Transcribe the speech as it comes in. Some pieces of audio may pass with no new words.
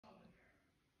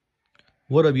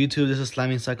What up, YouTube? This is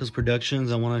Slamming Cycles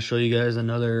Productions. I want to show you guys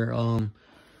another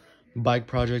bike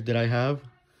project that I have.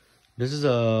 This is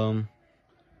a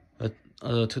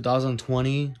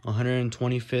 2020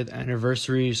 125th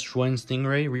anniversary Schwinn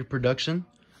Stingray reproduction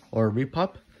or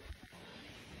repop.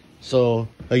 So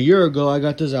a year ago I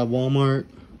got this at Walmart,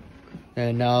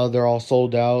 and now they're all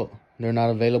sold out. They're not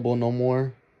available no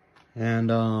more. And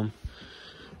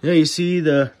yeah, you see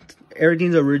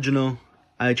everything's original.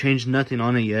 I changed nothing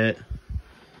on it yet.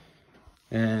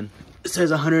 And it says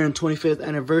 125th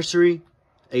anniversary,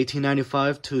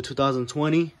 1895 to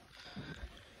 2020.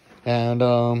 And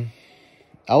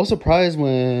I was surprised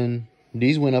when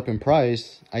these went up in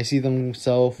price. I see them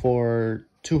sell for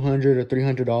 $200 or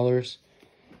 $300.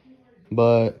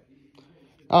 But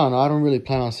I don't know, I don't really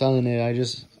plan on selling it.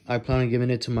 I plan on giving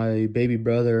it to my baby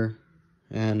brother.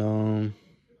 And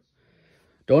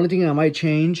the only thing I might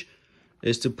change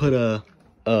is to put a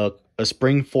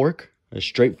spring fork. A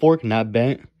straight fork, not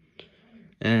bent.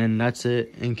 And that's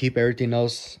it. And keep everything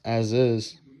else as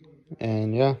is.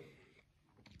 And yeah.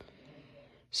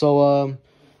 So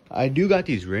I do got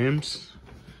these rims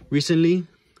recently.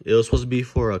 It was supposed to be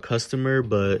for a customer,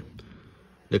 but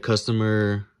the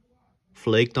customer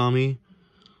flaked on me.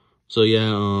 So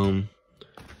yeah,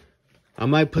 I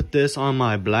might put this on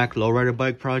my black lowrider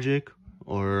bike project,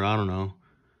 or I don't know.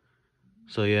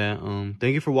 So yeah,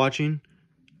 thank you for watching.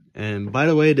 And by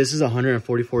the way, this is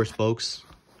 144 spokes,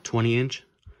 20-inch.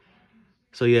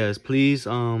 So yes, please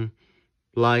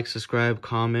like, subscribe,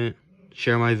 comment,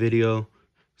 share my video,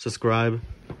 subscribe.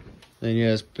 And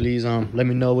yes, please let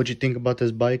me know what you think about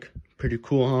this bike. Pretty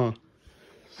cool, huh?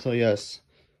 So yes,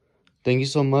 thank you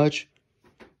so much,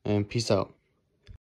 and peace out.